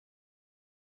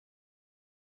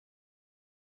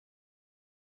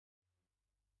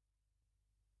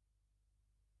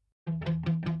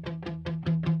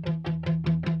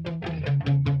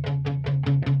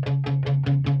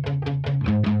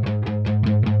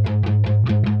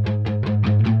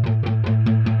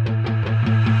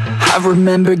I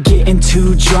remember getting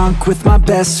too drunk with my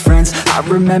best friends. I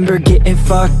remember getting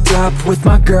fucked up with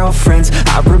my girlfriends.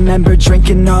 I remember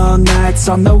drinking all nights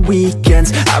on the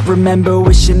weekends. I remember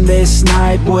wishing this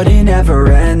night wouldn't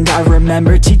ever end. I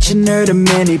remember teaching her to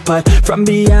mini putt from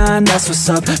beyond, that's what's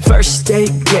up. First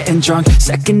date, getting drunk.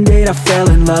 Second date, I fell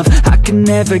in love. I can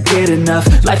never get enough.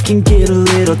 Life can get a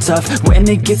little tough when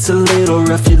it gets a little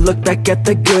rough. You look back at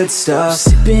the good stuff.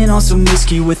 Sipping on some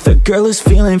whiskey with a girl who's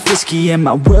feeling frisky, and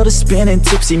my world is spinning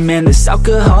tipsy. Man, this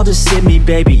alcohol just hit me,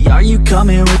 baby. Are you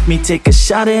coming with me? Take a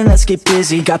shot and let's get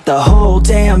busy. Got the whole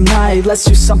damn night, let's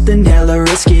do something hella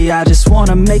risky. I just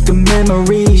wanna make a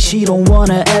memory. She don't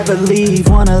wanna ever leave,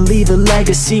 wanna leave a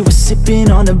legacy. We're sipping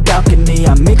on the balcony.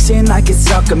 I'm mixing like it's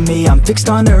alchemy. I'm fixed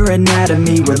on her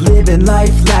anatomy. We're living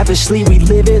life lavishly. We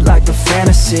live it like a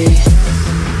fantasy.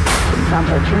 Sometimes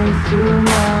I drink too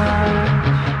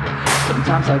much.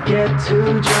 Sometimes I get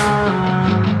too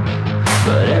drunk.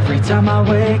 But every time I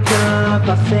wake up,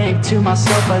 I think to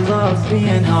myself, I love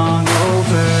being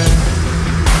hungover.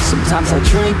 Sometimes I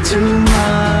drink too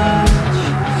much.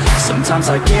 Sometimes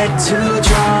I get too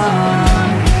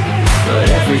drunk. But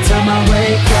every time I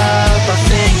wake up, I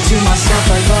think to myself,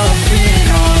 I love being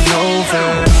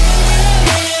hungover.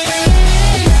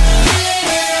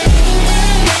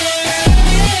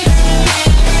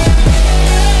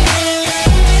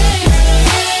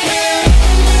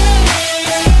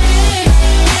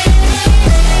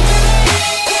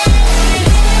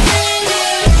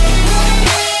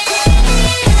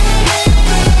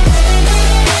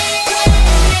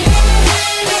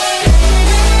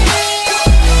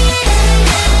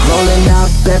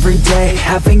 Every day,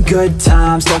 having good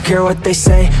times. Don't care what they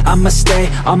say, I'ma stay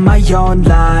on my own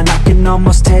line. I can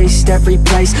almost taste every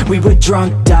place we were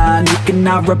drunk down. You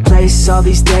cannot replace all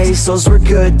these days, those were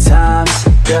good times.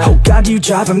 Oh God, you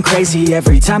drive them crazy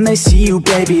every time they see you,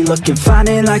 baby. Looking fine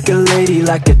and like a lady,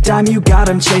 like a dime you got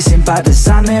them chasing. By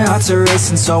design their hearts are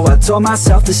racing, so I told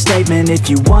myself the statement: if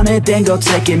you want it, then go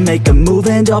take it. Make a move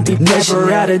and don't be patient.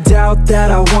 Never had a doubt that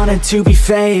I wanted to be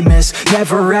famous.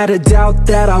 Never had a doubt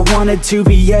that I wanted to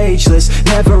be ageless.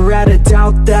 Never had a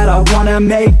doubt that I wanna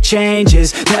make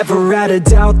changes. Never had a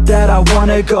doubt that I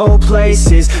wanna go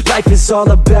places. Life is all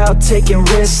about taking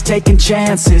risks, taking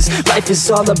chances. Life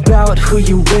is all about who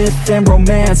you with and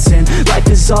romancing. Life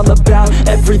is all about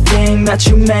everything that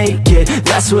you make it.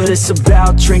 That's what it's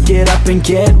about. Drink it up and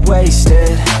get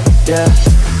wasted. Yeah.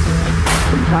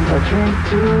 Sometimes I drink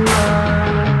too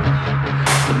much.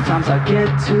 Sometimes I get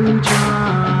too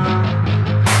drunk.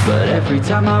 But every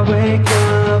time I wake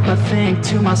up, I think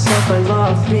to myself, I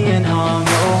love being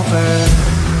hungover.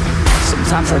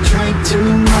 Sometimes I drink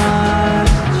too much.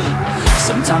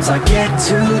 Sometimes I get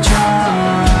too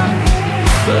drunk.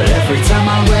 But every time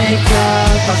I wake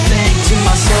up, I think to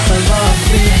myself, I love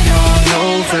being